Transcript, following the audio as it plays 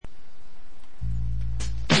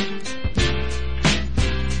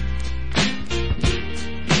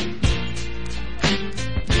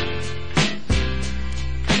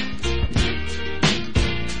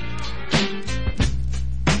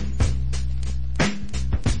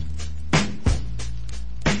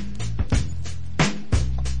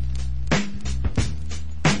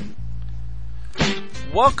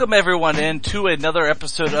Welcome everyone into another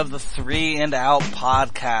episode of the Three and Out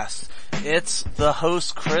podcast. It's the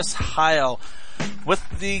host Chris Heil with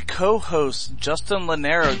the co-host Justin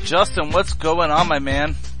Lanero. Justin, what's going on, my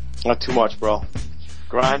man? Not too much, bro.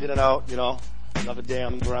 Grinding it out, another day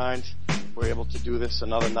on the grind. We're able to do this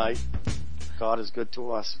another night. God is good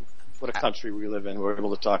to us. What a country we live in. We're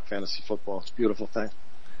able to talk fantasy football. It's a beautiful thing.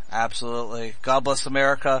 Absolutely. God bless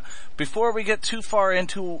America. Before we get too far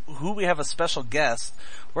into who we have a special guest,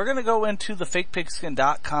 we're going to go into the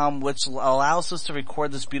fakepigskin.com, which allows us to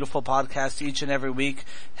record this beautiful podcast each and every week.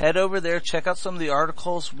 Head over there, check out some of the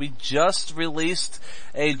articles. We just released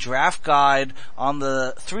a draft guide on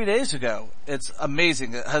 3 days ago. It's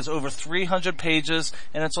amazing. It has over 300 pages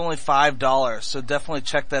and it's only $5. So definitely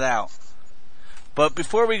check that out. But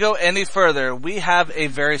before we go any further, we have a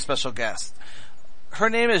very special guest. Her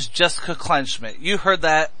name is Jessica Kleinschmidt. You heard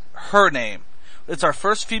that, her name. It's our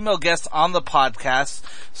first female guest on the podcast.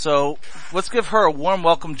 So let's give her a warm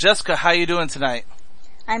welcome. Jessica, how you doing tonight?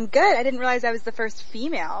 I'm good. I didn't realize I was the first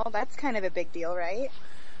female. That's kind of a big deal, right?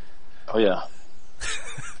 Oh yeah.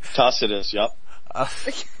 Toss it is, yep. A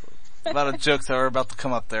lot of jokes that are about to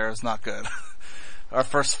come up there. It's not good. Our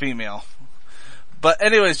first female. But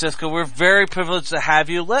anyways, Jessica, we're very privileged to have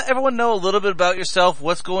you. Let everyone know a little bit about yourself,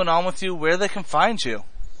 what's going on with you, where they can find you.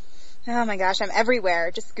 Oh my gosh, I'm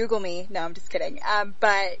everywhere. Just Google me. No, I'm just kidding.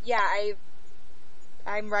 But yeah,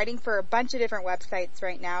 I'm writing for a bunch of different websites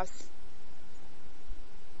right now.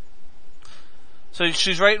 So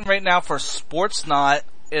she's writing right now for Sportsnaut.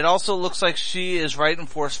 It also looks like she is writing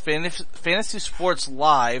for Fantasy Sports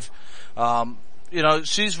Live.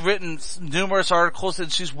 She's written numerous articles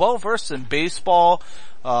and she's well versed in baseball,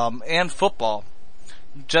 and football.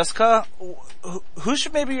 Jessica, who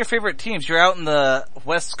should maybe your favorite teams? You're out in the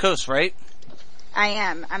West Coast, right? I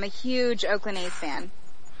am. I'm a huge Oakland A's fan.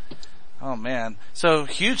 Oh man. So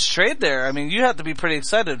huge trade there. I mean, you have to be pretty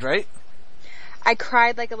excited, right? I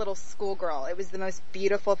cried like a little schoolgirl. It was the most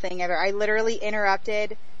beautiful thing ever. I literally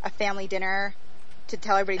interrupted a family dinner to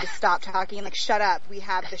tell everybody to stop talking, like, shut up, we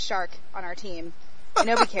have the shark on our team.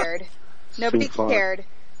 Nobody cared. Nobody cared,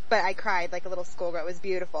 but I cried like a little schoolgirl. It was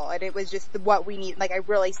beautiful, and it was just what we need. Like, I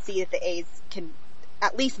really see that the A's can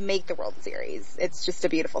at least make the World Series. It's just a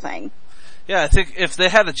beautiful thing. Yeah, I think if they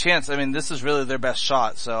had a chance, I mean, this is really their best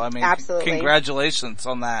shot, so, I mean, absolutely. Congratulations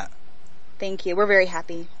on that. Thank you. We're very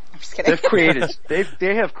happy. I'm just kidding.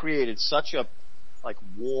 They have created such a,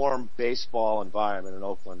 warm baseball environment in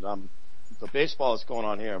Oakland. The baseball that's going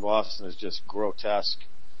on here in Boston is just grotesque,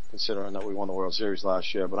 considering that we won the World Series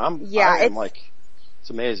last year. But it's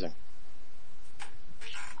amazing.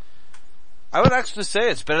 I would actually say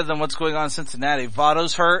it's better than what's going on in Cincinnati.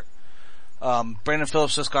 Votto's hurt. Brandon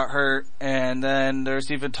Phillips just got hurt. And then there's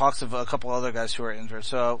even talks of a couple other guys who are injured.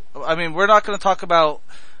 So, I mean, we're not going to talk about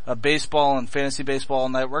baseball and fantasy baseball all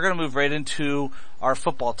night. We're going to move right into our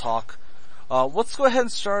football talk. Let's go ahead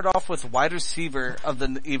and start off with wide receiver of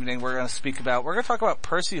the evening we're going to speak about. We're going to talk about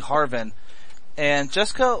Percy Harvin. And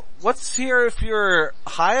Jessica, let's hear if you're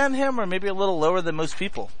high on him or maybe a little lower than most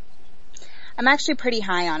people. I'm actually pretty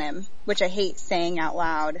high on him, which I hate saying out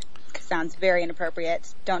loud. It sounds very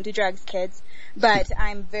inappropriate. Don't do drugs, kids. But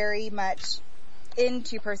I'm very much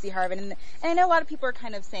into Percy Harvin. And I know a lot of people are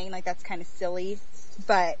kind of saying, that's kind of silly.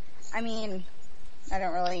 But, I mean, I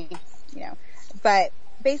don't really, But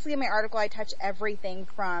basically in my article I touch everything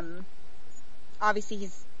from, obviously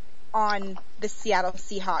he's on the Seattle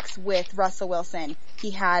Seahawks with Russell Wilson.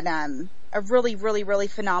 He had a really, really, really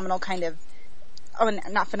phenomenal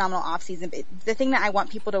not phenomenal offseason, but the thing that I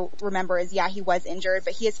want people to remember is, yeah, he was injured,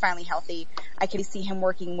 but he is finally healthy. I can see him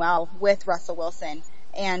working well with Russell Wilson.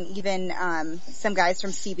 And even some guys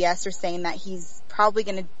from CBS are saying that he's probably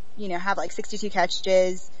going to, have 62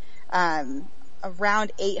 catches,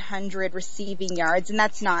 around 800 receiving yards, and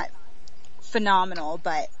that's not phenomenal,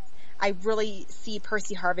 but I really see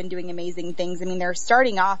Percy Harvin doing amazing things. I mean, they're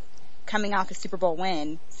coming off a Super Bowl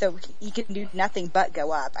win, so he can do nothing but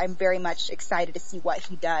go up. I'm very much excited to see what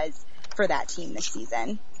he does for that team this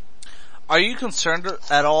season. Are you concerned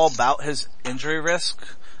at all about his injury risk?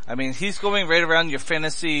 I mean, he's going right around your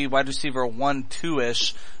fantasy wide receiver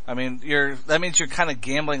 1-2-ish. I mean, that means you're kind of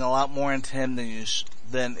gambling a lot more into him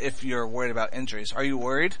than if you're worried about injuries. Are you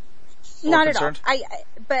worried? Not concerned? At all.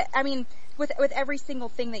 But I mean, with every single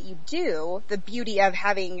thing that you do, the beauty of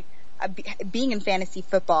being in fantasy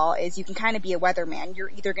football is you can kind of be a weatherman. You're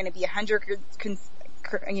either going to be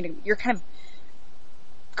you're kind of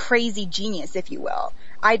crazy genius, if you will.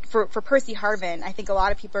 For Percy Harvin, I think a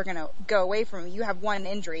lot of people are going to go away from him. You have one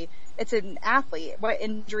injury. It's an athlete. What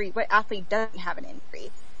athlete doesn't have an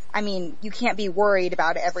injury? I mean, you can't be worried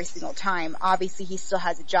about it every single time. Obviously, he still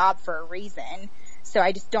has a job for a reason. So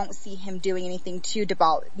I just don't see him doing anything too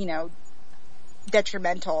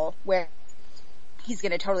detrimental where he's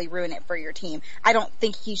going to totally ruin it for your team. I don't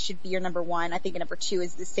think he should be your number one. I think number two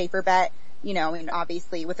is the safer bet. And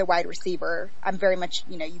obviously with a wide receiver, I'm very much,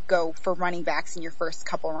 you go for running backs in your first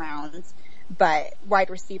couple rounds. But wide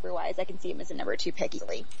receiver wise, I can see him as a number two pick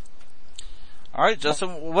easily. All right,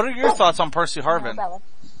 Justin, what are your thoughts on Percy Harvin?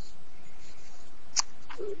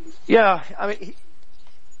 Yeah, I mean,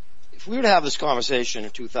 if we were to have this conversation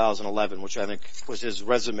in 2011, which I think was his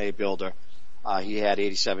resume builder, he had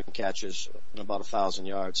 87 catches and about 1,000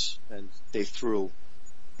 yards, and they threw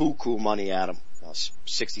buku money at him,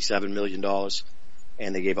 $67 million,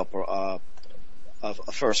 and they gave up a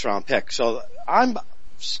first round pick. So I'm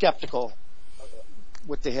skeptical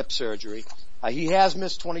with the hip surgery. He has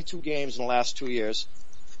missed 22 games in the last 2 years.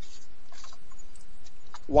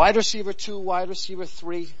 Wide receiver 2, wide receiver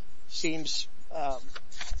 3 seems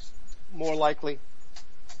more likely.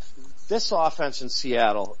 This offense in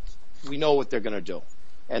Seattle, we know what they're going to do.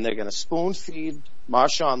 And they're going to spoon feed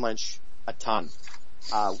Marshawn Lynch a ton.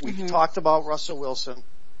 We've talked about Russell Wilson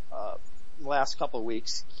the last couple of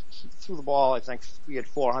weeks. He threw the ball, I think we had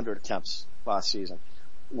 400 attempts last season,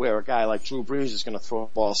 where a guy like Drew Brees is going to throw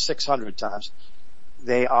the ball 600 times.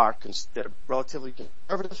 They're relatively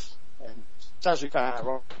conservative, and it's actually kind of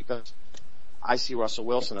ironic because I see Russell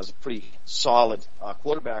Wilson as a pretty solid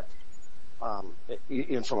quarterback,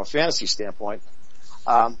 even from a fantasy standpoint.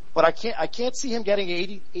 But I can't see him getting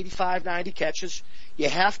 80, 85, 90 catches. You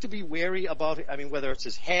have to be wary about it. I mean, whether it's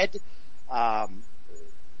his head,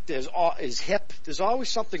 his hip, there's always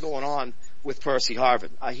something going on with Percy Harvin.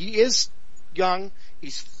 He is young.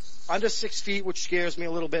 He's under 6 feet, which scares me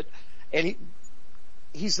a little bit. And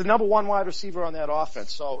he's the number one wide receiver on that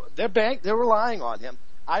offense. So they're relying on him.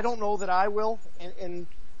 I don't know that I will in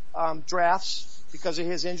drafts because of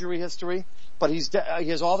his injury history, but he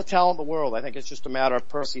has all the talent in the world. I think it's just a matter of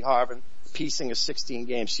Percy Harvin piecing a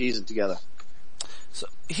 16-game season together. So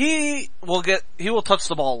he will touch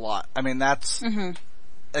the ball a lot. I mean, that's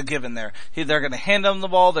a given there. They're going to hand him the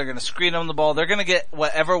ball. They're going to screen him the ball. They're going to get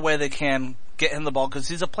whatever way they can get him the ball because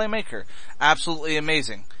he's a playmaker. Absolutely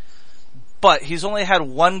amazing. But he's only had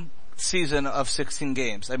one season of 16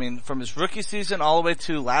 games. I mean, from his rookie season all the way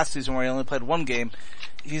to last season where he only played one game,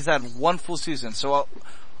 he's had one full season. So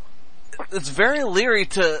it's very leery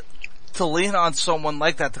to lean on someone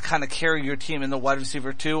like that to kind of carry your team in the wide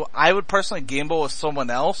receiver too. I would personally gamble with someone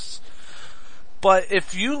else. But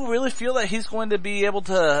if you really feel that he's going to be able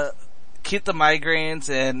to keep the migraines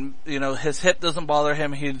and, his hip doesn't bother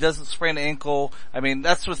him, he doesn't sprain an ankle, I mean,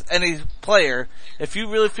 that's with any player. If you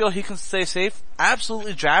really feel he can stay safe,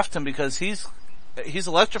 absolutely draft him because he's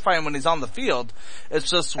electrifying when he's on the field. It's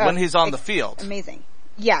just when he's on the field. Amazing.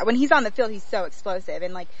 Yeah, when he's on the field, he's so explosive.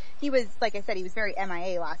 And he was, like I said, he was very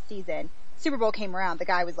MIA last season. Super Bowl came around, the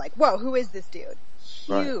guy was like, whoa, who is this dude?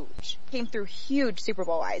 Huge. Right. Came through huge Super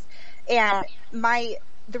Bowl wise. And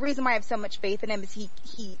the reason why I have so much faith in him is he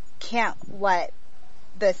can't let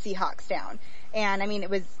the Seahawks down. And I mean, it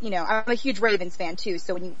was, I'm a huge Ravens fan too.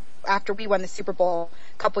 So after we won the Super Bowl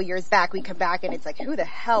a couple years back, we come back and it's like, who the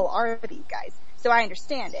hell are these guys? So I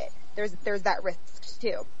understand it. There's that risk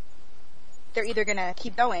too. They're either gonna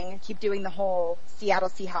keep going, keep doing the whole Seattle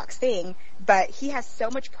Seahawks thing, but he has so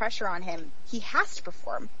much pressure on him. He has to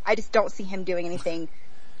perform. I just don't see him doing anything.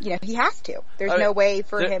 He has to. There's no way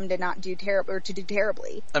for him to not do terrible or to do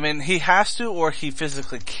terribly. I mean, he has to, or he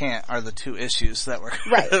physically can't. Are the two issues that we're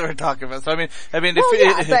talking about. So I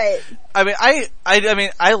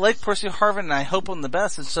like Percy Harvin, and I hope him the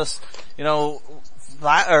best. It's just 2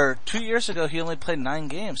 years ago he only played 9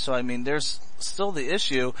 games. So I mean, there's still the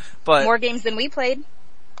issue, but more games than we played.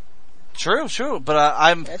 True, but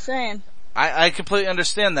I'm just saying. I completely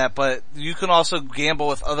understand that, but you can also gamble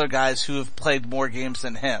with other guys who have played more games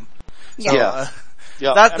than him. So,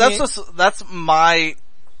 that's my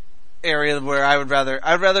area where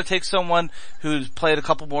I'd rather take someone who's played a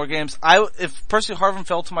couple more games. If Percy Harvin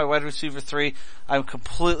fell to my wide receiver 3, I'm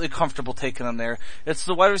completely comfortable taking him there. It's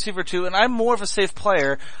the wide receiver 2, and I'm more of a safe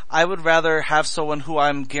player. I would rather have someone who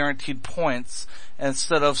I'm guaranteed points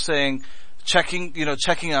instead of saying,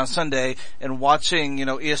 checking on Sunday and watching,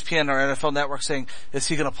 ESPN or NFL Network saying, is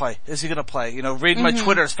he gonna play? Is he gonna play? Reading my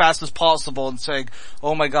Twitter as fast as possible and saying,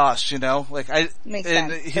 oh my gosh, Makes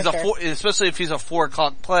sense, he's especially if he's a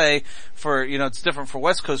 4:00 play for, it's different for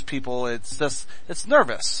West Coast people. It's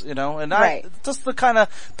nervous, and just the kind of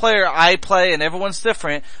player I play, and everyone's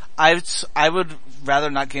different. I would rather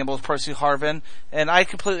not gamble with Percy Harvin, and I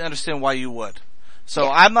completely understand why you would. So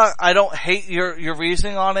Yeah. I don't hate your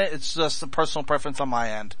reasoning on it. It's just a personal preference on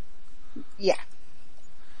my end. Yeah.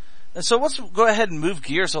 And so let's go ahead and move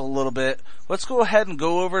gears a little bit. Let's go ahead and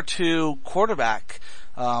go over to quarterback.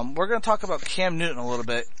 We're going to talk about Cam Newton a little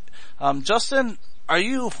bit. Justin, are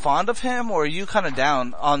you fond of him, or are you kind of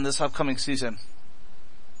down on this upcoming season?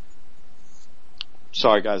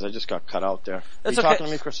 Sorry guys, I just got cut out there. That's Are you okay. talking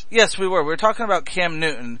to me, Chris? Yes, we were. We were talking about Cam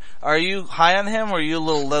Newton. Are you high on him, or are you a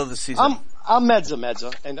little low this season? I'm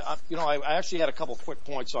medza. And, I actually had a couple quick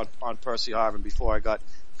points on Percy Harvin before I got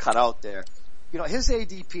cut out there. His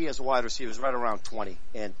ADP as a wide receiver is right around 20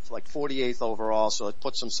 and like 48th overall, so it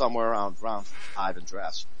puts him somewhere around round 5 in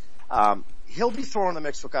drafts. He'll be thrown in the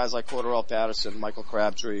mix with guys like Cordarrelle Patterson, Michael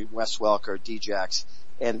Crabtree, Wes Welker, D-Jax.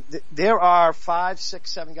 And there are 5,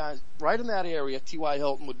 6, 7 guys right in that area. T.Y.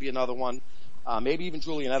 Hilton would be another one. Maybe even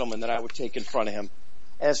Julian Edelman that I would take in front of him.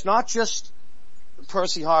 And it's not just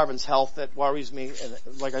Percy Harvin's health that worries me.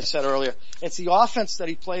 And like I said earlier, it's the offense that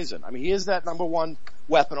he plays in. I mean, he is that number one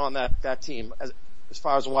weapon on that team as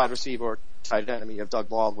far as a wide receiver or tight end. I mean, you have Doug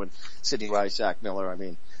Baldwin, Sidney Rice, Zach Miller. I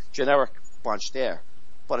mean, generic bunch there.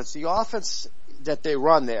 But it's the offense that they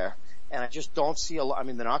run there. And I just don't see they're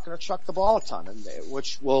not going to chuck the ball a ton,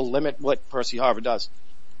 which will limit what Percy Harvin does.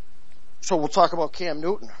 So we'll talk about Cam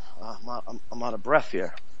Newton. I'm out of breath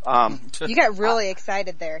here. You got really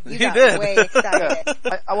excited there. You got did. way excited.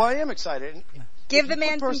 Yeah, I am excited. Give the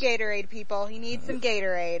man some Gatorade, people. He needs some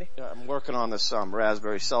Gatorade. Yeah, I'm working on this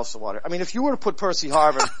raspberry salsa water. I mean, if you were to put Percy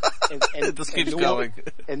Harvin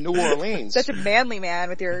in New Orleans, Such a manly man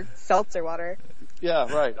with your seltzer water.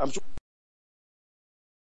 Right.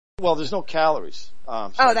 Well, there's no calories.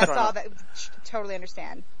 So that's all. That totally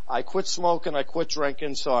understand. I quit smoking. I quit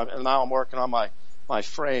drinking. And now I'm working on my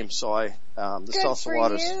frame. So the Good salsa for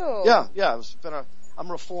waters. You. Yeah.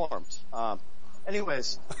 I'm reformed.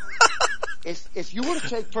 Anyways, if you were to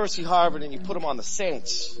take Percy Harvin and you put him on the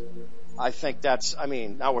Saints, I think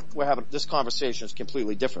now we're having this conversation is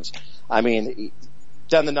completely different. I mean,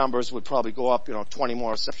 then the numbers would probably go up, 20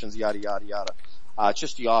 more receptions, yada, yada, yada.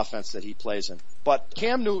 Just the offense that he plays in. But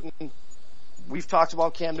Cam Newton, we've talked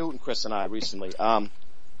about Cam Newton, Chris and I recently.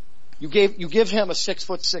 You give him a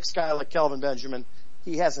 6'6" guy like Kelvin Benjamin.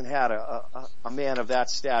 He hasn't had a man of that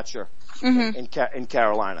stature in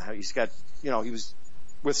Carolina. He's got, he was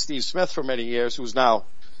with Steve Smith for many years, who's now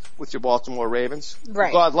with your Baltimore Ravens.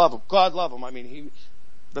 Right. God love him. I mean,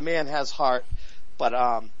 the man has heart,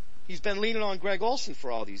 but he's been leaning on Greg Olsen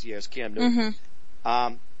for all these years, Cam Newton.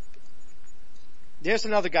 Mm-hmm. There's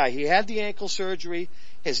another guy. He had the ankle surgery.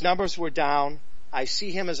 His numbers were down. I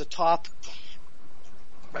see him as a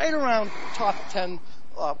right around top 10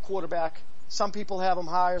 quarterback. Some people have him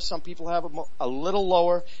higher. Some people have him a little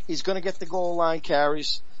lower. He's going to get the goal line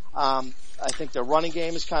carries. I think their running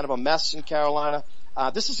game is kind of a mess in Carolina.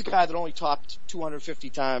 This is a guy that only topped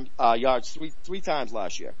 250 yards three times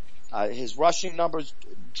last year. His rushing numbers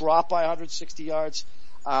dropped by 160 yards.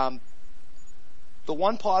 The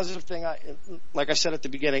one positive thing, like I said at the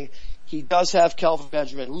beginning, he does have Kelvin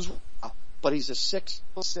Benjamin, but he's a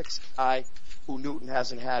 6'6" guy who Newton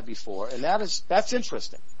hasn't had before, and that's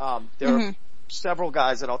interesting. There are several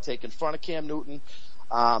guys that I'll take in front of Cam Newton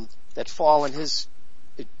that fall in his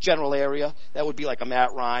general area. That would be like a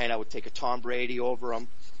Matt Ryan. I would take a Tom Brady over him.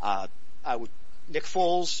 Nick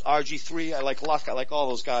Foles, RG3. I like Luck. I like all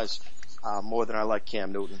those guys. More than I like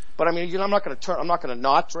Cam Newton. But I mean, I'm not going to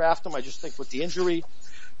not draft him. I just think with the injury,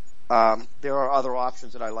 there are other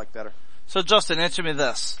options that I like better. So Justin, answer me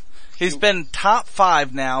this. He's been top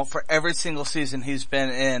 5 now for every single season he's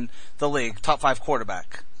been in the league. Top 5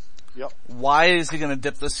 quarterback. Yep. Why is he going to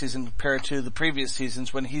dip this season compared to the previous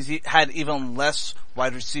seasons when he's had even less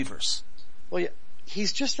wide receivers? Well, yeah,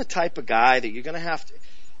 he's just the type of guy that you're going to have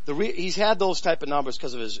to, he's had those type of numbers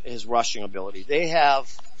because of his rushing ability. They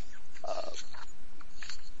have,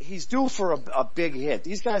 he's due for a big hit.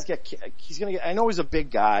 These guys I know he's a big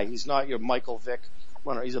guy. He's not your Michael Vick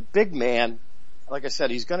runner. He's a big man. Like I said,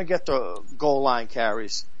 he's going to get the goal line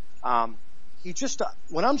carries.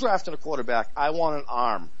 When I'm drafting a quarterback, I want an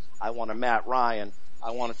arm. I want a Matt Ryan.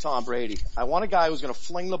 I want a Tom Brady. I want a guy who's going to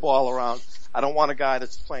fling the ball around. I don't want a guy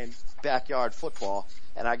that's playing backyard football,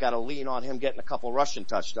 and I got to lean on him getting a couple rushing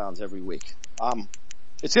touchdowns every week.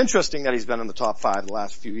 It's interesting that he's been in the top 5 the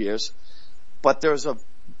last few years, but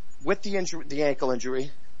with the ankle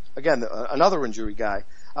injury, again, another injury guy,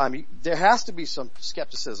 there has to be some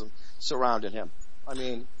skepticism surrounding him. I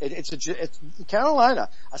mean, it's Carolina,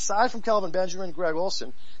 aside from Kelvin Benjamin, Greg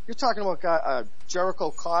Olsen, you're talking about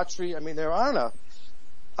Jericho Cotchery. I mean, there aren't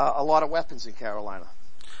a lot of weapons in Carolina.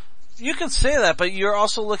 You can say that, but you're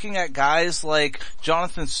also looking at guys like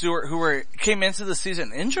Jonathan Stewart who came into the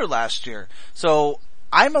season injured last year. So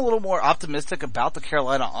I'm a little more optimistic about the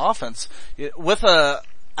Carolina offense. With a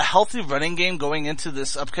healthy running game going into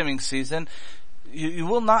this upcoming season, you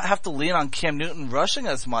will not have to lean on Cam Newton rushing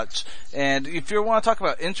as much. And if you want to talk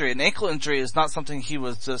about injury, an ankle injury is not something he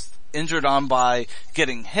was just injured on by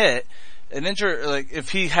getting hit. An injury, like if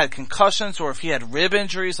he had concussions or if he had rib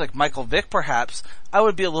injuries like Michael Vick perhaps, I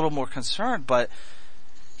would be a little more concerned, but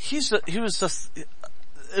it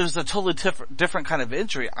was a totally different kind of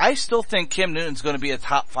injury. I still think Cam Newton's going to be a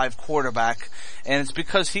top 5 quarterback, and it's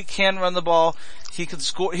because he can run the ball, he can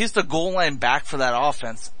score, he's the goal line back for that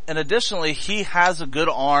offense. And additionally, he has a good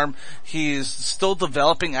arm, he's still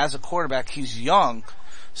developing as a quarterback, he's young.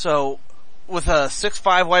 So, with a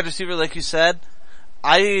 6'5" wide receiver like you said,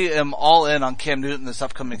 I am all in on Cam Newton this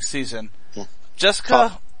upcoming season.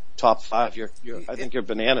 Jessica? Top 5, I think you're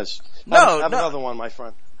bananas. Have another one, my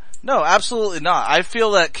friend. No, absolutely not. I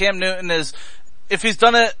feel that Cam Newton if he's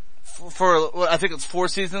done it for, I think it's 4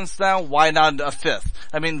 seasons now, why not a 5th?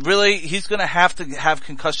 I mean, really, he's gonna have to have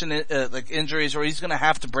concussion, injuries, or he's gonna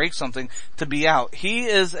have to break something to be out. He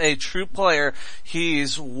is a true player.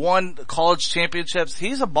 He's won college championships.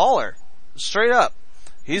 He's a baller. Straight up.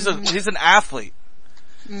 He's an athlete.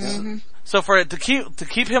 Mm-hmm. So for it to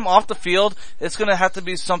keep him off the field, it's gonna have to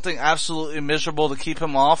be something absolutely miserable to keep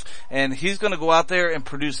him off, and he's gonna go out there and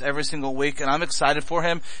produce every single week, and I'm excited for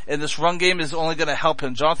him, and this run game is only gonna help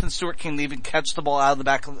him. Jonathan Stewart can even catch the ball out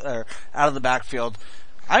of the backfield.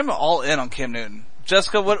 I'm all in on Cam Newton.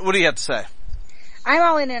 Jessica, what do you have to say? I'm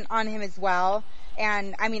all in on him as well,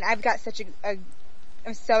 and I mean, I've got such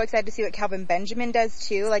I'm so excited to see what Kelvin Benjamin does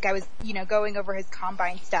too. Like I was, going over his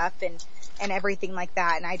combine stuff and everything like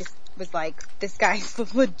that, and I just was like, this guy's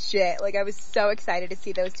legit. Like I was so excited to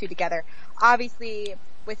see those two together. Obviously,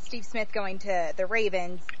 with Steve Smith going to the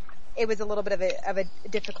Ravens, it was a little bit of a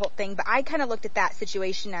difficult thing, but I kind of looked at that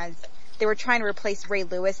situation as they were trying to replace Ray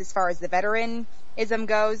Lewis as far as the veteranism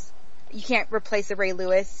goes. You can't replace a Ray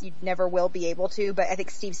Lewis. You never will be able to, but I think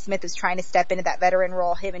Steve Smith is trying to step into that veteran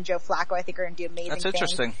role. Him and Joe Flacco, I think, are going to do amazing things. That's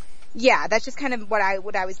interesting. Yeah, that's just kind of what I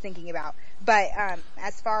was thinking about. But,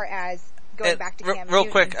 as far as going back to Cam Newton. Real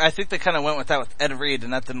quick, I think they kind of went with that with Ed Reed,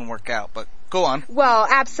 and that didn't work out, but go on. Well,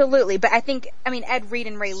 absolutely. But Ed Reed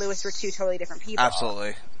and Ray Lewis were 2 totally different people.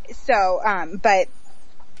 Absolutely. So, but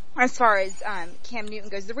as far as, Cam Newton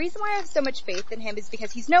goes, the reason why I have so much faith in him is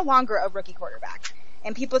because he's no longer a rookie quarterback.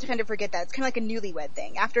 And people tend to forget that. It's kind of like a newlywed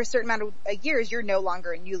thing. After a certain amount of years, you're no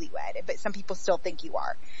longer a newlywed, but some people still think you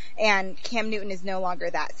are. And Cam Newton is no longer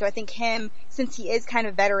that. So I think him, since he is kind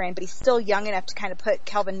of veteran, but he's still young enough to kind of put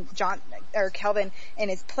Kelvin in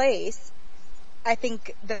his place, I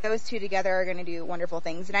think those two together are going to do wonderful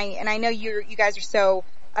things. And I know you guys are so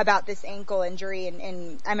about this ankle injury,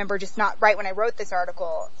 and I remember just not right when I wrote this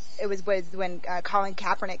article, it was when Colin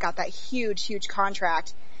Kaepernick got that huge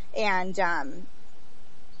contract, and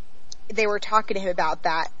they were talking to him about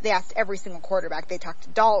that. They asked every single quarterback. They talked to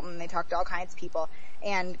Dalton. They talked to all kinds of people.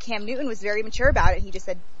 And Cam Newton was very mature about it. He just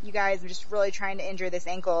said, you guys are just really trying to injure this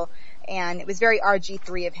ankle. And it was very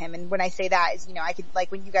RG3 of him. And when I say that is, I could,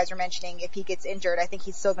 like when you guys were mentioning if he gets injured, I think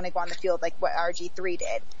he's still going to go on the field like what RG3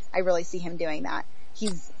 did. I really see him doing that.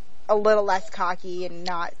 He's a little less cocky and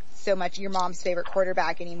not so much your mom's favorite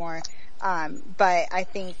quarterback anymore. But I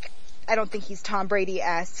don't think he's Tom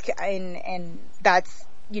Brady-esque, and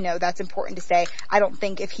that's important to say. I don't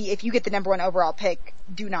think if you get the number 1 overall pick,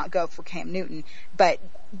 do not go for Cam Newton, but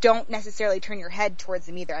don't necessarily turn your head towards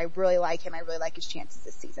him either. I really like him. I really like his chances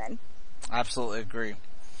this season. Absolutely agree.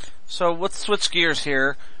 So let's switch gears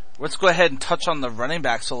here. Let's go ahead and touch on the running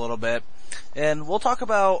backs a little bit. And we'll talk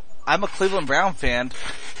about, I'm a Cleveland Brown fan,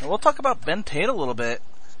 and we'll talk about Ben Tate a little bit.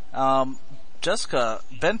 Jessica,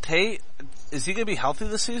 Ben Tate, is he going to be healthy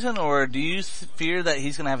this season, or do you fear that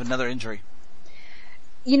he's going to have another injury?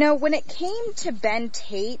 When it came to Ben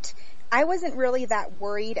Tate, I wasn't really that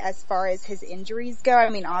worried as far as his injuries go. I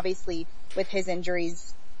mean, obviously, with his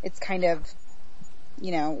injuries, it's kind of,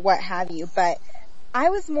 what have you. But I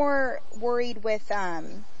was more worried with,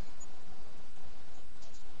 can't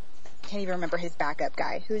even remember his backup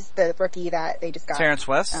guy. Who's the rookie that they just got? Terrence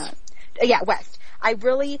West? Yeah, West. I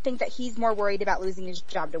really think that he's more worried about losing his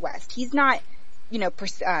job to West. He's not,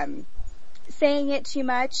 saying it too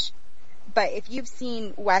much. But if you've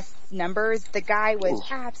seen West's numbers, the guy was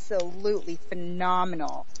absolutely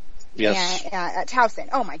phenomenal. Yes. And, at Towson.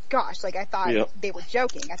 Oh my gosh. Like I thought they were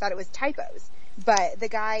joking. I thought it was typos. But the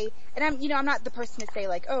guy, and I'm not the person to say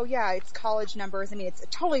like, oh yeah, it's college numbers. I mean, it's a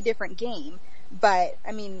totally different game. But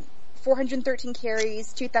I mean, 413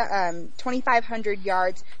 carries, 2,500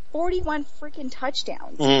 yards, 41 freaking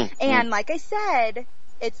touchdowns. And like I said,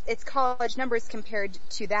 it's college numbers compared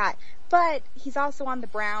to that. But he's also on the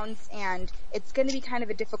Browns, and it's going to be kind of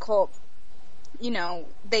a difficult,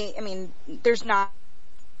 there's not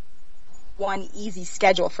one easy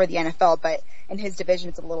schedule for the NFL, but in his division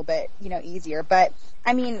it's a little bit, easier. But,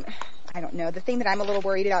 I don't know. The thing that I'm a little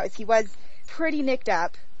worried about is he was pretty nicked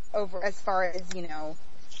up over as far as,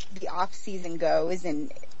 the off season goes.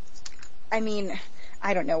 And,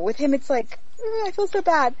 I don't know. With him, it's like, I feel so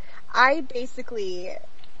bad. I basically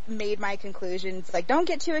made my conclusions, like, don't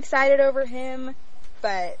get too excited over him,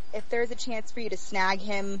 but if there's a chance for you to snag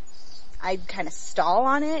him, I'd kind of stall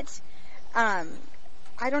on it.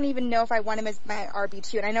 I don't even know if I want him as my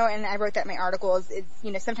RB2, and I know, and I wrote that in my articles, is,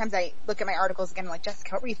 sometimes I look at my articles again, I'm like,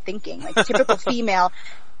 Jessica, what were you thinking? Like, typical female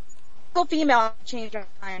change her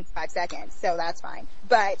mind in 5 seconds, so that's fine.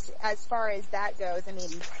 But as far as that goes,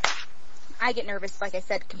 I get nervous, like I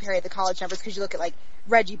said, compared to the college numbers, because you look at like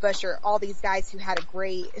Reggie Bush or all these guys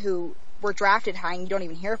who were drafted high and you don't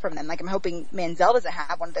even hear from them. Like, I'm hoping Manziel doesn't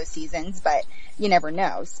have one of those seasons, but you never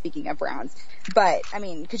know, speaking of Browns. But,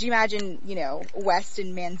 could you imagine, West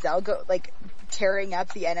and Manziel tearing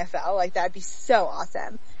up the NFL? Like, that'd be so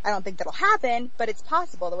awesome. I don't think that'll happen, but it's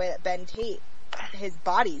possible the way that Ben Tate, his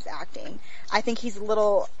body's acting. I think he's a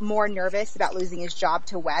little more nervous about losing his job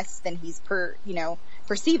to West than he's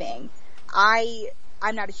perceiving.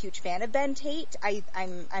 I'm not a huge fan of Ben Tate.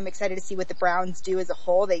 I'm excited to see what the Browns do as a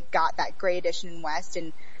whole. They got that great addition in West,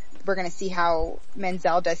 and we're going to see how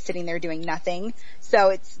Manziel does sitting there doing nothing. So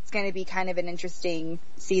it's going to be kind of an interesting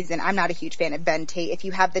season. I'm not a huge fan of Ben Tate. If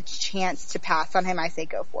you have the chance to pass on him, I say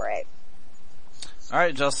go for it. All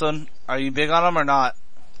right, Justin, are you big on him or not?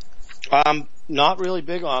 Not really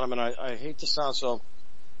big on him, and I hate to sound so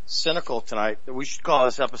cynical tonight. We should call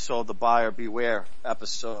this episode the Buyer Beware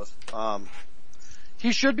episode.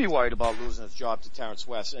 He should be worried about losing his job to Terrence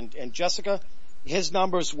West. And Jessica, his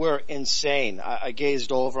numbers were insane. I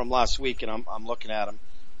gazed over him last week, and I'm looking at him.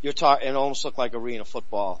 It almost looked like arena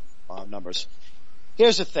football numbers.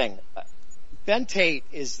 Here's the thing. Ben Tate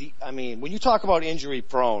is when you talk about injury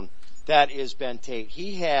prone, that is Ben Tate.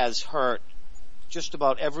 He has hurt just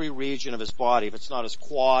about every region of his body. If it's not his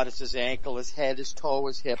quad, it's his ankle, his head, his toe,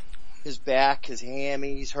 his hip, his back, his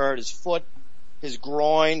hammy. He's hurt his foot, his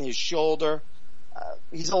groin, his shoulder.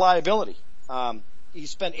 He's a liability. He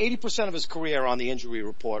spent 80% of his career on the injury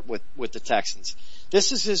report with the Texans.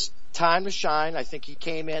 This is his time to shine. I think he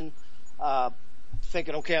came in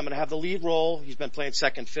thinking, okay, I'm going to have the lead role. He's been playing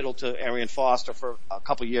second fiddle to Arian Foster for a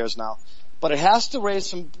couple of years now. But it has to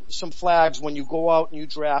raise some flags when you go out and you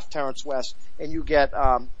draft Terrence West and you get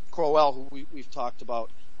Crowell, who we've talked about,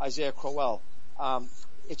 Isaiah Crowell.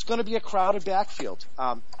 It's going to be a crowded backfield.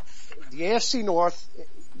 The AFC North,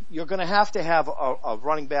 you're going to have a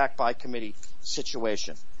running back by committee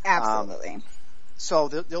situation. Absolutely. So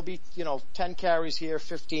there'll be 10 carries here,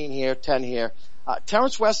 15 here, 10 here.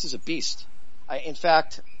 Terrence West is a beast. In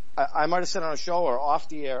fact, I might have said on a show or off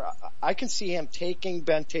the air, I can see him taking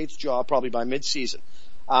Ben Tate's job probably by mid-season.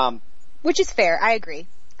 Which is fair. I agree.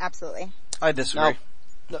 Absolutely. I disagree.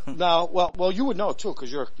 Now, well, you would know too,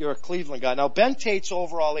 because you're a Cleveland guy. Now, Ben Tate's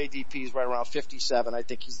overall ADP is right around 57. I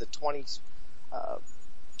think he's the 22nd or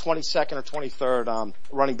 23rd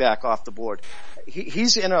running back off the board.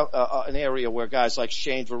 He's in an area where guys like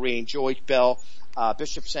Shane Vereen, Joey Bell,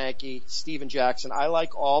 Bishop Sankey, Steven Jackson, I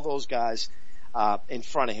like all those guys in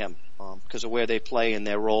front of him because of where they play in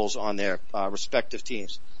their roles on their respective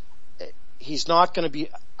teams. He's not going to be.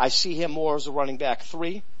 I see him more as a running back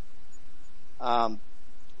 3.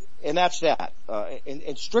 And that's that.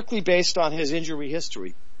 And strictly based on his injury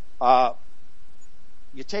history,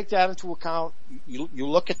 you take that into account. You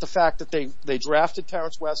look at the fact that they drafted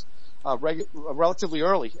Terrence West relatively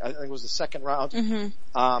early. I think it was the second round.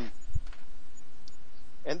 Mm-hmm.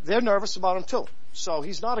 And they're nervous about him too. So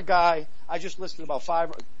he's not a guy. I just listed about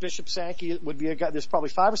 5. Bishop Sankey would be a guy. There's probably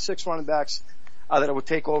 5 or 6 running backs that I would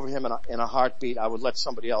take over him in a heartbeat. I would let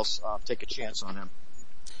somebody else take a chance on him.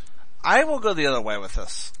 I will go the other way with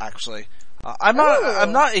this, actually. I'm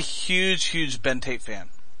not a huge Ben Tate fan.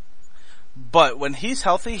 But when he's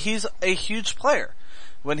healthy, he's a huge player.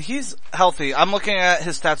 When he's healthy, I'm looking at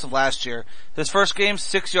his stats of last year. His first game,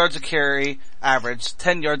 6 yards a carry average,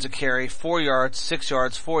 10 yards a carry, 4 yards, 6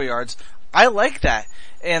 yards, 4 yards. I like that.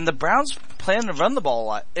 And the Browns plan to run the ball a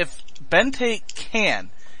lot. If Ben Tate can,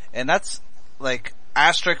 and that's like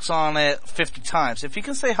asterisks on it 50 times, if he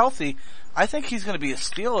can stay healthy, I think he's going to be a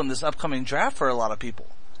steal in this upcoming draft for a lot of people.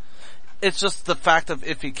 It's just the fact of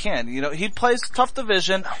if he can. He plays tough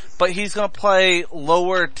division, but he's going to play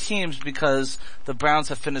lower teams because the Browns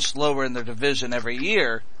have finished lower in their division every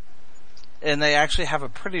year. And they actually have a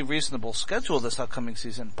pretty reasonable schedule this upcoming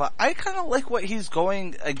season. But I kind of like what he's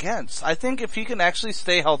going against. I think if he can actually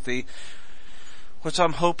stay healthy, which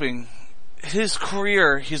I'm hoping, his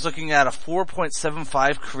career, he's looking at a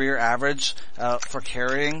 4.75 career average for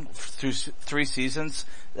carrying through 3 seasons.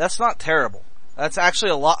 That's not terrible. That's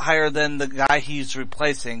actually a lot higher than the guy he's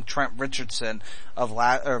replacing, Trent Richardson,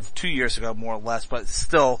 of 2 years ago, more or less. But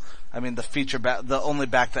still, I mean, the only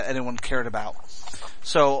back that anyone cared about.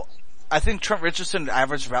 So I think Trent Richardson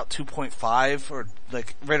averaged about 2.5 or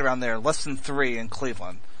like right around there, less than 3 in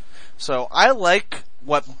Cleveland. So I like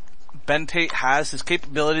what Ben Tate has. His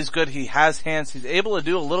capability is good. He has hands. He's able to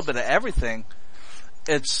do a little bit of everything.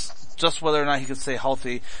 It's just whether or not he can stay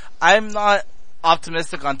healthy. I'm not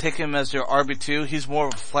optimistic on taking him as your RB2. He's more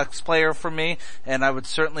of a flex player for me, and I would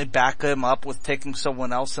certainly back him up with taking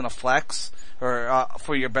someone else in a flex or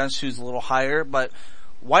for your bench who's a little higher. But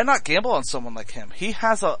why not gamble on someone like him? He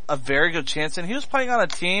has a very good chance, and he was playing on a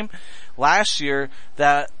team last year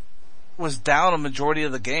that was down a majority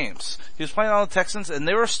of the games. He was playing on the Texans, and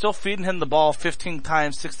they were still feeding him the ball 15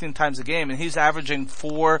 times, 16 times a game, and he's averaging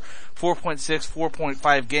 4.6,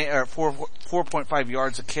 4.5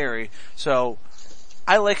 yards a carry. So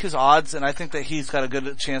I like his odds, and I think that he's got a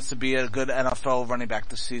good chance to be a good NFL running back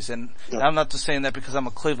this season. Yep. I'm not just saying that because I'm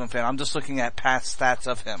a Cleveland fan. I'm just looking at past stats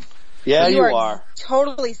of him. Yeah, you are.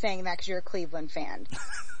 Totally saying that because you're a Cleveland fan.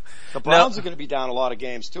 The Browns are going to be down a lot of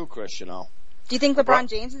games too, Chris, Do you think LeBron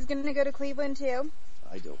James is going to go to Cleveland too?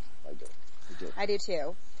 I do. I do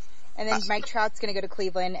too. And then Mike Trout's going to go to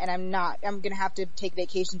Cleveland, and I'm going to have to take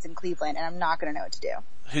vacations in Cleveland, and I'm not going to know what to do.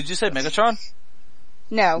 Who'd you say, Megatron?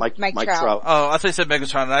 No, Mike Trout. Oh, I thought you said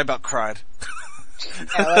Megatron, and I about cried.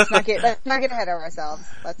 No, let's not get ahead of ourselves.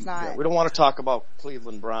 Let's not. Yeah, we don't want to talk about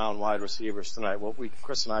Cleveland Brown wide receivers tonight.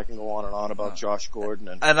 Chris and I can go on and on about Josh Gordon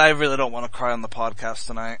and I really don't want to cry on the podcast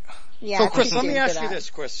tonight. Yeah. So Chris, let me ask you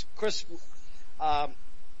this, Chris. I'm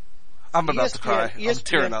about to cry. I'm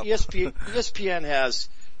tearing up. ESPN has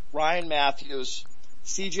Ryan Matthews,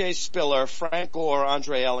 C.J. Spiller, Frank Gore,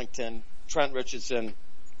 Andre Ellington, Trent Richardson,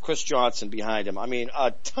 Chris Johnson behind him. I mean,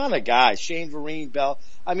 a ton of guys. Shane Vereen, Bell.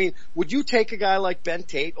 I mean, would you take a guy like Ben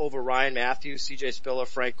Tate over Ryan Matthews, C.J. Spiller,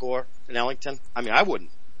 Frank Gore, and Ellington? I mean, I wouldn't.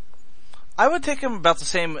 I would take him about the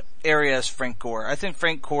same area as Frank Gore. I think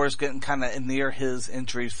Frank Gore is getting kind of near his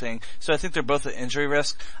injury thing, so I think they're both at injury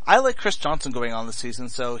risk. I like Chris Johnson going on this season,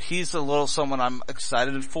 so he's a little someone I'm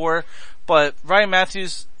excited for. But Ryan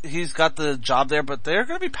Matthews, he's got the job there, but they're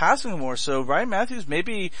going to be passing more, so Ryan Matthews,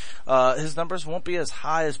 maybe his numbers won't be as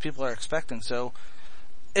high as people are expecting. So,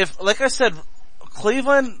 like I said,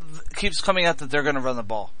 Cleveland keeps coming out that they're going to run the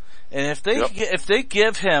ball. And if they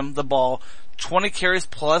give him the ball 20 carries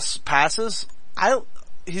plus passes,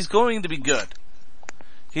 he's going to be good.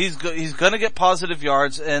 He's going to get positive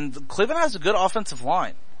yards, and Cleveland has a good offensive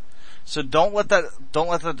line. So don't let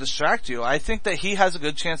that distract you. I think that he has a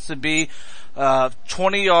good chance to be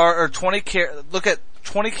 20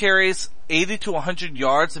 carries, 80 to 100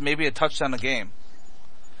 yards, and maybe a touchdown a game.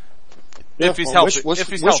 If he's healthy.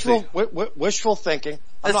 Wishful thinking.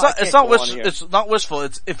 It's not wishful.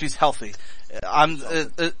 It's if he's healthy.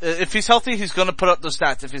 If he's healthy, he's going to put up those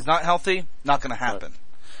stats. If he's not healthy, not going to happen. Right.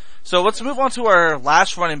 So let's move on to our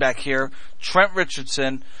last running back here, Trent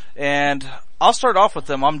Richardson, and I'll start off with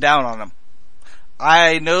him. I'm down on him.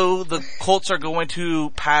 I know the Colts are going to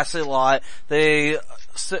pass a lot. They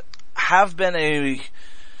have been a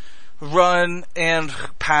run and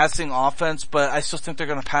passing offense, but I still think they're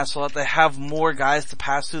going to pass a lot. They have more guys to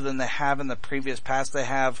pass to than they have in the previous pass. They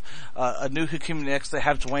have a new Hakeem Nicks. They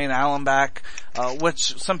have Dwayne Allen back,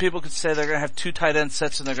 which some people could say they're going to have 2 tight end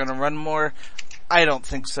sets and they're going to run more. I don't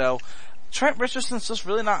think so. Trent Richardson's just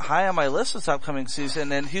really not high on my list this upcoming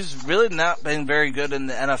season, and he's really not been very good in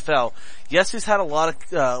the NFL. Yes, he's had a lot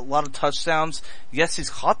of touchdowns. Yes, he's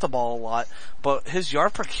caught the ball a lot, but his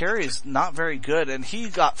yard per carry is not very good, and he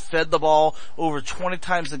got fed the ball over 20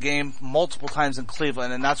 times a game, multiple times in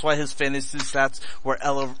Cleveland, and that's why his fantasy stats were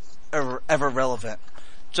ever relevant.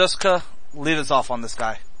 Jessica, lead us off on this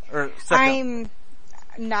guy. I'm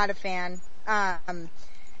not a fan. I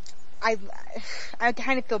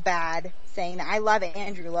kind of feel bad saying that. I love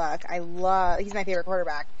Andrew Luck. He's my favorite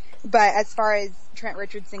quarterback. But as far as Trent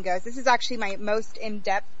Richardson goes, this is actually my most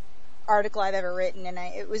in-depth article I've ever written, and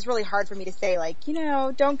it was really hard for me to say, like,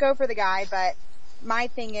 don't go for the guy, but my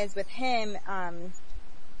thing is with him,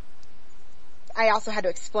 I also had to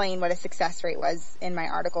explain what a success rate was in my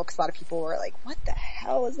article, because a lot of people were like, what the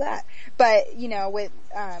hell is that? But, you know, with,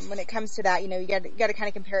 when it comes to that, you know, you gotta kind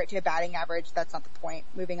of compare it to a batting average. That's not the point.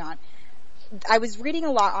 Moving on. I was reading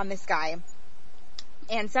a lot on this guy,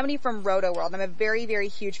 and somebody from Roto World, I'm a very, very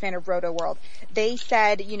huge fan of Roto World. They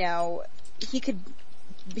said, you know,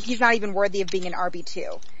 he's not even worthy of being an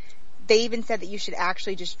RB2. They even said that you should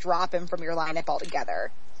actually just drop him from your lineup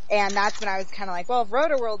altogether. And that's when I was kind of like, well, if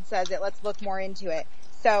Roto World says it, let's look more into it.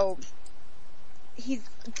 So,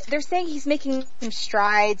 they're saying he's making some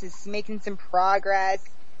strides, he's making some progress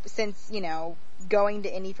since, you know, going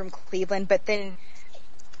to Indy from Cleveland, but then,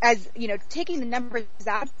 as, you know, taking the numbers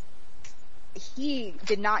out, he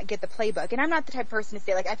did not get the playbook. And I'm not the type of person to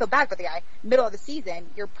say, like, I feel bad for the guy. Middle of the season,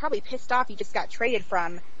 you're probably pissed off you just got traded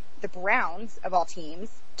from the Browns, of all teams,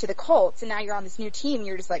 to the Colts, and now you're on this new team, and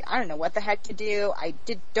you're just like, I don't know what the heck to do.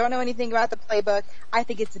 Don't know anything about the playbook. I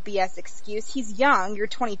think it's a BS excuse. He's young, you're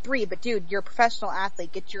 23, but dude, you're a professional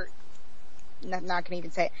athlete. Get your, not gonna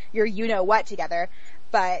even say it, your you-know-what together.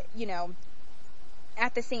 But, you know,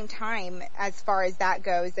 at the same time, as far as that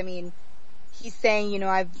goes, I mean, he's saying,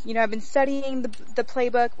 I've been studying the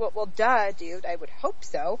playbook. Well, duh, dude, I would hope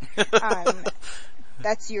so.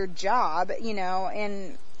 That's your job,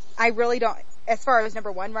 and I really don't, as far as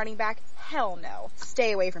number one running back, hell no.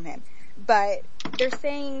 Stay away from him. But they're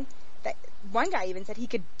saying that one guy even said he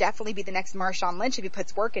could definitely be the next Marshawn Lynch if he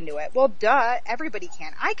puts work into it. Well, duh, everybody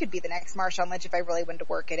can. I could be the next Marshawn Lynch if I really wanted to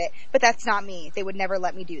work at it, but that's not me. They would never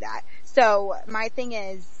let me do that. So my thing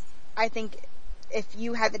is, I think if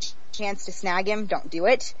you have the chance to snag him, don't do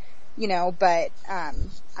it, but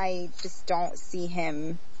I just don't see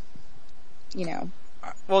him,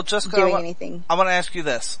 well, Jessica, doing anything. I want to ask you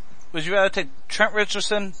this. Would you rather take Trent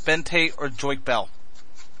Richardson, Ben Tate, or Joique Bell?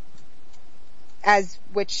 As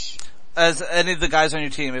which? As any of the guys on your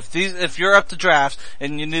team. If you're up to draft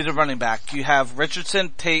and you need a running back, you have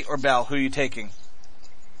Richardson, Tate, or Bell. Who are you taking?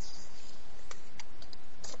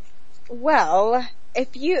 Well,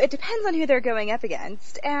 it depends on who they're going up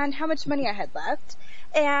against and how much money I had left.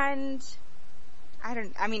 And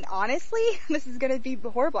honestly, this is gonna be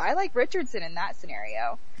horrible. I like Richardson in that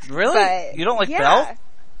scenario. Really? But, you don't like yeah. Bell?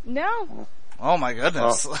 No. Oh my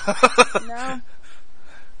goodness. No.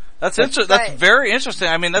 That's That's very interesting.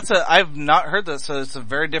 I mean, I've not heard this, so it's a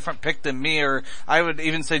very different pick than me, or I would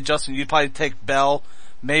even say, Justin, you'd probably take Bell,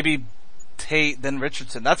 maybe Tate, then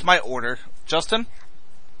Richardson. That's my order. Justin?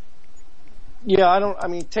 Yeah,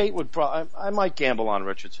 Tate would I might gamble on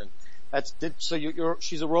Richardson.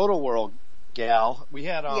 She's a Roto World gal. We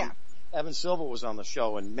had, Evan Silva was on the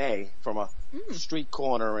show in May from a street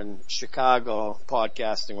corner in Chicago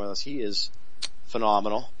podcasting with us. He is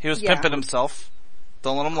phenomenal. He was pimping himself.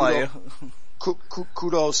 Don't let him lie you.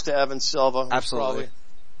 Kudos to Evan Silva. Absolutely.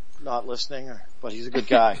 Probably not listening, but he's a good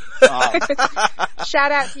guy.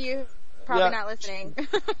 Shout out to you. Probably not listening.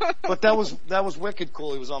 But that was wicked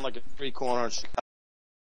cool. He was on like a street corner in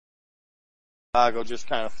Chicago, just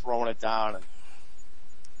kind of throwing it down.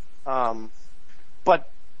 And, but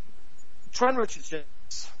Trent Richardson,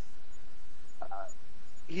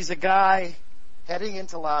 he's a guy heading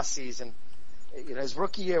into last season. His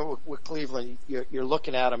rookie year with Cleveland, you're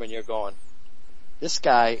looking at him and you're going, this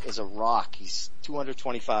guy is a rock. He's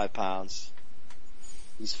 225 pounds.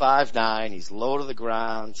 He's 5'9". He's low to the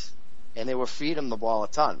ground. And they were feeding him the ball a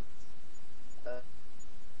ton.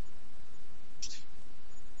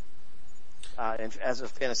 And as a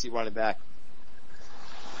fantasy running back.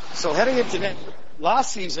 So heading into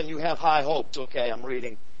last season, you have high hopes. Okay, I'm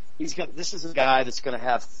reading. This is a guy that's going to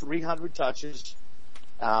have 300 touches.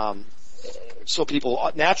 So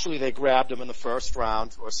people, naturally they grabbed him in the first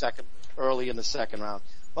round or early in the second round.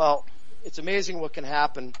 Well, it's amazing what can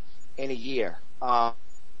happen in a year.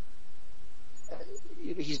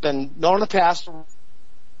 He's been known in the past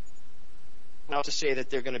now to say that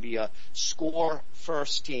they're going to be a score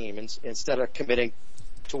first team instead of committing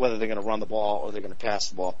to whether they're going to run the ball or they're going to pass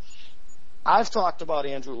the ball. I've talked about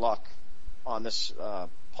Andrew Luck on this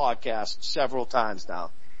podcast several times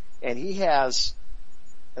now, and he has,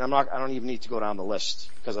 and I don't even need to go down the list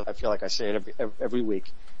because I feel like I say it every week,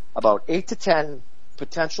 about 8 to 10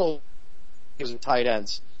 potential tight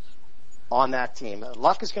ends on that team.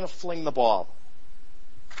 Luck is going to fling the ball.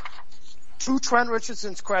 To Trent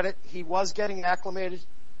Richardson's credit, he was getting acclimated,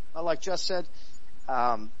 like Jess said.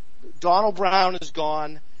 Donald Brown is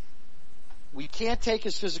gone. We can't take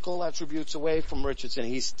his physical attributes away from Richardson.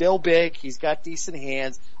 He's still big. He's got decent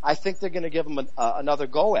hands. I think they're going to give him another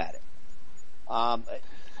go at it.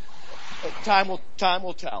 Time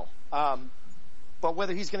will tell. But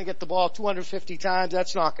whether he's going to get the ball 250 times,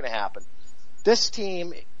 that's not going to happen. This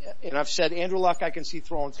team, and I've said Andrew Luck, I can see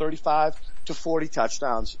throwing 35 to 40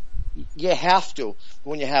 touchdowns you have to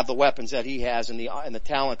when you have the weapons that he has and the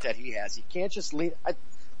talent that he has. You can't just lean.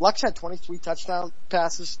 Luck's had 23 touchdown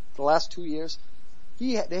passes the last 2 years.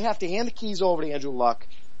 They have to hand the keys over to Andrew Luck,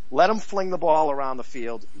 let him fling the ball around the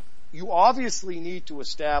field. You obviously need to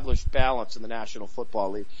establish balance in the National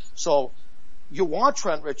Football League. So you want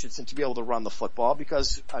Trent Richardson to be able to run the football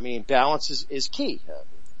because, I mean, balance is key.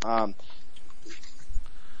 I'm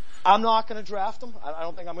not going to draft him. I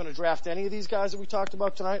don't think I'm going to draft any of these guys that we talked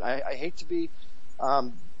about tonight. I hate to be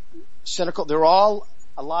cynical. They're all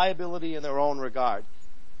a liability in their own regard.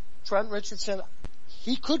 Trent Richardson,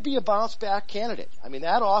 he could be a bounce-back candidate. I mean,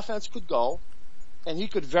 that offense could go, and he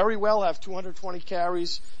could very well have 220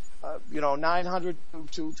 carries, 900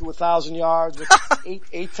 to 1,000 yards with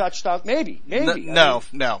eight touchdowns. Maybe. No.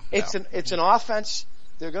 It's an offense.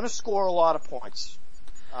 They're going to score a lot of points.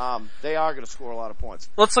 They are going to score a lot of points.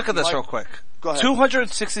 Let's look at this real quick. Go ahead.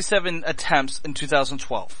 267 attempts in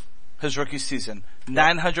 2012, his rookie season,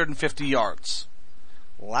 950 yards.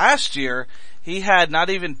 Last year, he had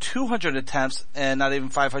not even 200 attempts and not even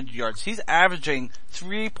 500 yards. He's averaging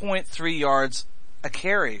 3.3 yards a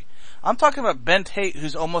carry. I'm talking about Ben Tate,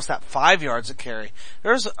 who's almost at 5 yards a carry.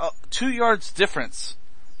 There's a 2 yards difference.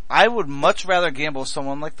 I would much rather gamble with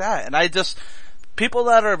someone like that. And people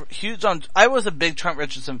that are huge I was a big Trent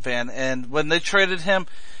Richardson fan, and when they traded him,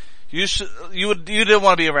 you didn't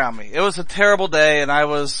want to be around me. It was a terrible day, and I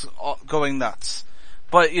was going nuts.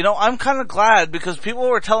 But, I'm kind of glad because people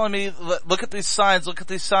were telling me, look at these signs.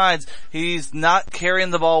 He's not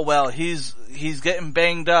carrying the ball well. He's getting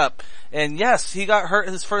banged up. And yes, he got hurt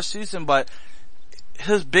his first season, but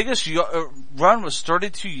his biggest run was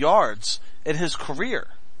 32 yards in his career.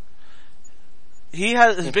 He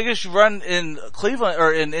had his biggest run in Cleveland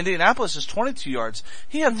or in Indianapolis is 22 yards.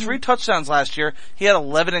 He had 3 touchdowns last year. He had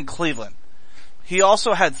 11 in Cleveland. He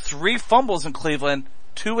also had 3 fumbles in Cleveland,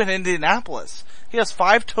 2 in Indianapolis. He has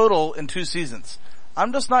 5 total in 2 seasons.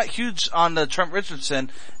 I'm just not huge on the Trent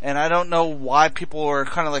Richardson, and I don't know why people are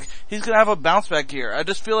kind of like, he's going to have a bounce back year. I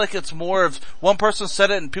just feel like it's more of one person said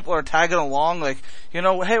it and people are tagging along like,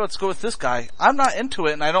 hey, let's go with this guy. I'm not into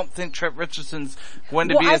it, and I don't think Trent Richardson's going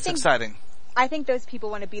to be as exciting. I think those people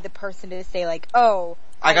want to be the person to say like, oh,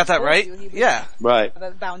 I got that right? Yeah. Right. Have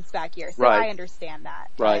a bounce back year. So right. I understand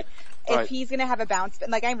that. Right. If he's going to have a bounce,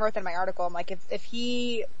 like I wrote in my article, I'm like, if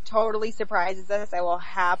he totally surprises us, I will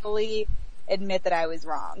happily admit that I was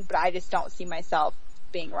wrong, but I just don't see myself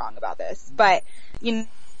being wrong about this. But,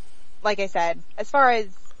 like I said, as far as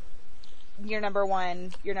your number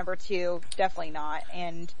 1, your number 2, definitely not.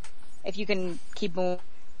 And if you can keep moving,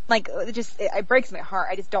 it breaks my heart.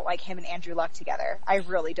 I just don't like him and Andrew Luck together. I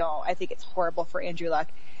really don't. I think it's horrible for Andrew Luck.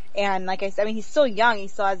 And like I said, he's still young. He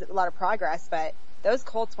still has a lot of progress, but those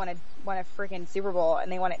Colts won a freaking Super Bowl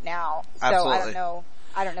and they won it now. So Absolutely.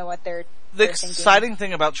 I don't know what they're The exciting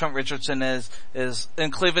thing about Trent Richardson is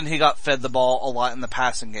in Cleveland he got fed the ball a lot in the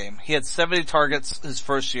passing game. He had 70 targets his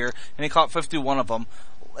first year and he caught 51 of them.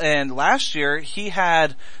 And last year he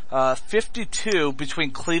had 52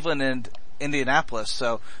 between Cleveland and Indianapolis.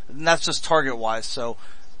 So and that's just target wise. So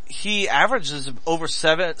he averages over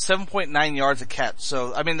 7.9 yards a catch.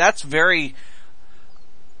 So that's very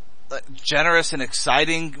generous and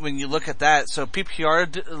exciting when you look at that. So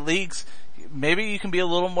PPR leagues, maybe you can be a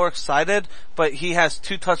little more excited, but he has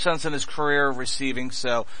 2 touchdowns in his career receiving,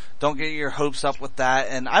 so don't get your hopes up with that.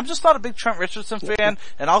 And I'm just not a big Trent Richardson fan,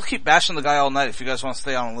 and I'll keep bashing the guy all night if you guys want to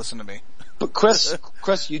stay on and listen to me. But Chris,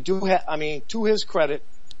 you do have, to his credit,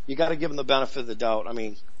 you gotta give him the benefit of the doubt.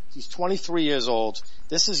 He's 23 years old.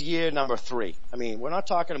 This is year number 3. We're not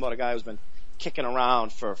talking about a guy who's been kicking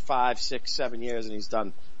around for 5, 6, 7 years and he's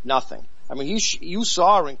done nothing. You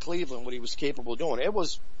saw in Cleveland what he was capable of doing. It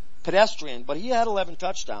was pedestrian, but he had 11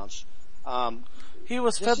 touchdowns. He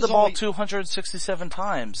was fed the ball 267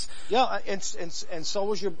 times. Yeah, and so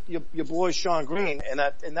was your boy Sean Green, and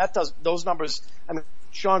that does those numbers.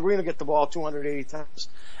 Sean Green will get the ball 280 times.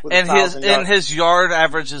 And his yard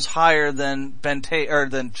average is higher than Ben Tate or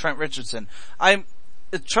than Trent Richardson.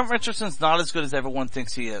 Trent Richardson's not as good as everyone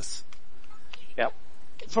thinks he is. Yeah,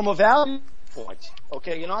 from a value point,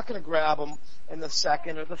 okay, you're not going to grab him in the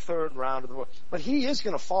 2nd or the 3rd round but he is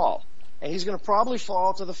going to fall, and he's going to probably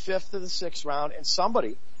fall to the 5th or the 6th round, and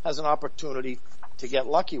somebody has an opportunity to get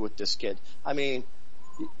lucky with this kid.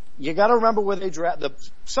 You got to remember where they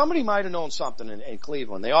somebody might have known something in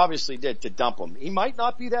Cleveland. They obviously did to dump him. He might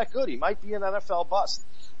not be that good. He might be an NFL bust,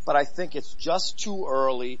 but I think it's just too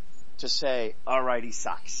early to say, all right, he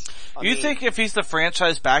sucks. You think if he's the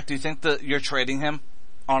franchise back, do you think that you're trading him?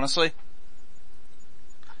 Honestly?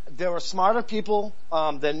 there are smarter people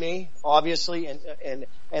than me, obviously, and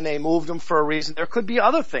they moved him for a reason. There could be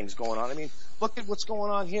other things going on. I mean, look at what's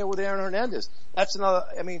going on here with Aaron Hernandez. That's another.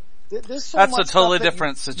 I mean, there's so that's much a totally stuff that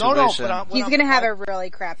different situation. No, but he's going to have a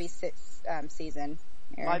really crappy season.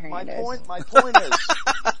 My point is.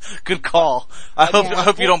 Good call. I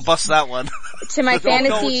hope you don't bust that one. To my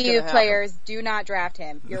fantasy players, do not draft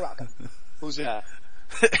him. You're welcome. Who's that?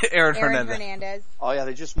 Aaron Hernandez. Oh yeah,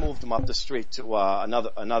 they just moved him up the street to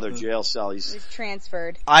another jail cell. He's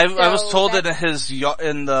transferred. I was told in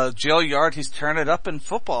the jail yard he's tearing it up in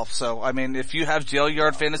football. So I mean, if you have jail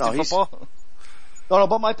yard fantasy football. No,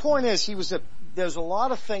 but my point is there's a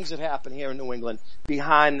lot of things that happen here in New England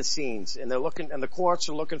behind the scenes, and the courts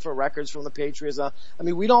are looking for records from the Patriots. I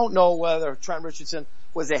mean, we don't know whether Trent Richardson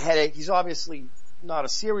was a headache. He's obviously not a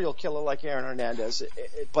serial killer like Aaron Hernandez,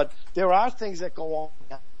 but there are things that go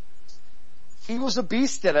on. He was a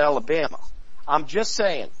beast at Alabama. I'm just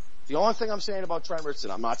saying. The only thing I'm saying about Trent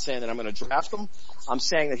Richardson, I'm not saying that I'm going to draft him. I'm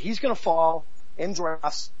saying that he's going to fall in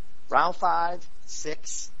drafts, round 5,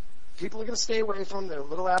 6. People are going to stay away from him. They're a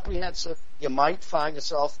little apprehensive. You might find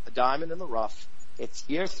yourself a diamond in the rough. It's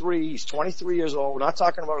year 3. He's 23 years old. We're not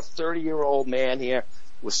talking about a 30-year-old man here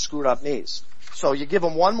with screwed up knees. So you give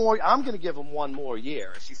him one more. I'm going to give him one more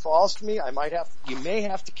year. If he falls to me, you may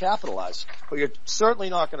have to capitalize, but you're certainly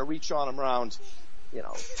not going to reach on him around,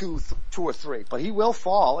 2 or 3. But he will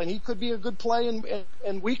fall, and he could be a good play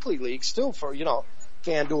in weekly leagues too for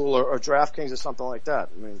FanDuel or DraftKings or something like that.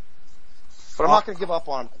 I mean. But I'm not going to give up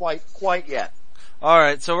on him quite yet. All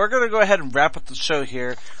right, so we're going to go ahead and wrap up the show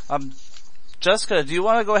here. Jessica, do you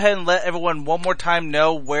want to go ahead and let everyone one more time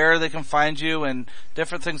know where they can find you and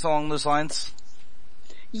different things along those lines?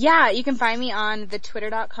 Yeah, you can find me on the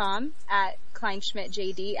twitter.com at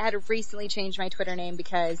KleinschmidtJD. I had recently changed my Twitter name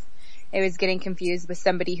because it was getting confused with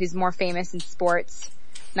somebody who's more famous in sports.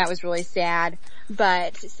 And that was really sad.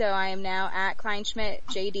 But, so I am now at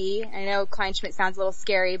KleinschmidtJD. I know Kleinschmidt sounds a little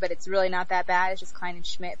scary, but it's really not that bad. It's just Klein and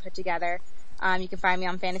Schmidt put together. You can find me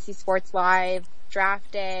on Fantasy Sports Live, Draft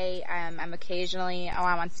Day. I'm on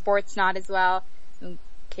Sportsnaut as well. I'm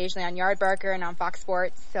occasionally on Yardbarker and on Fox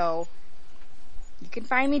Sports. So, you can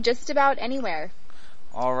find me just about anywhere.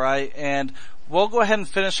 All right, and we'll go ahead and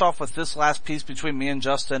finish off with this last piece between me and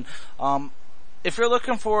Justin. If you're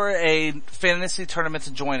looking for a fantasy tournament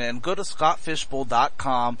to join in, go to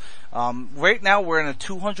scottfishbowl.com. Right now we're in a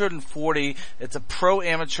 240. It's a pro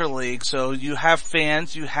amateur league, so you have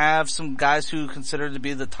fans, you have some guys who consider to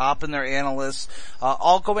be the top in their analysts,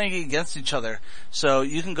 all going against each other. So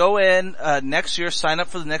you can go in, next year, sign up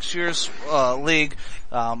for the next year's, league,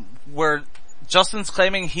 where Justin's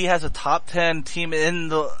claiming he has a top 10 team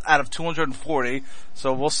out of 240.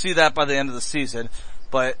 So we'll see that by the end of the season.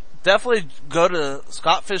 But definitely go to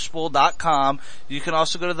scottfishbowl.com. You can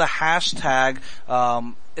also go to the hashtag,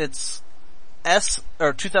 it's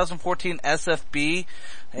 2014 SFB,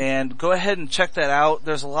 and go ahead and check that out.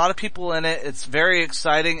 There's a lot of people in it. It's very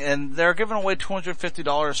exciting, and they're giving away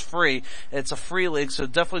 $250 free. It's a free league, so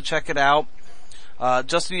definitely check it out.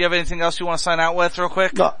 Justin, you have anything else you want to sign out with real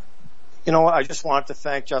quick? No. You know what? I just wanted to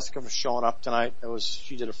thank Jessica for showing up tonight.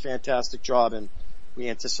 She did a fantastic job, and we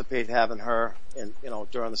anticipate having her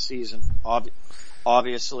during the season,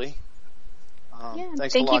 obviously.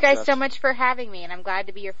 Thank you guys so much for having me, and I'm glad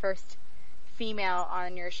to be your first female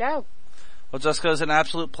on your show. Well, Jessica, it's an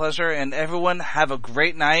absolute pleasure, and everyone have a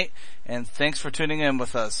great night, and thanks for tuning in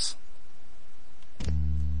with us.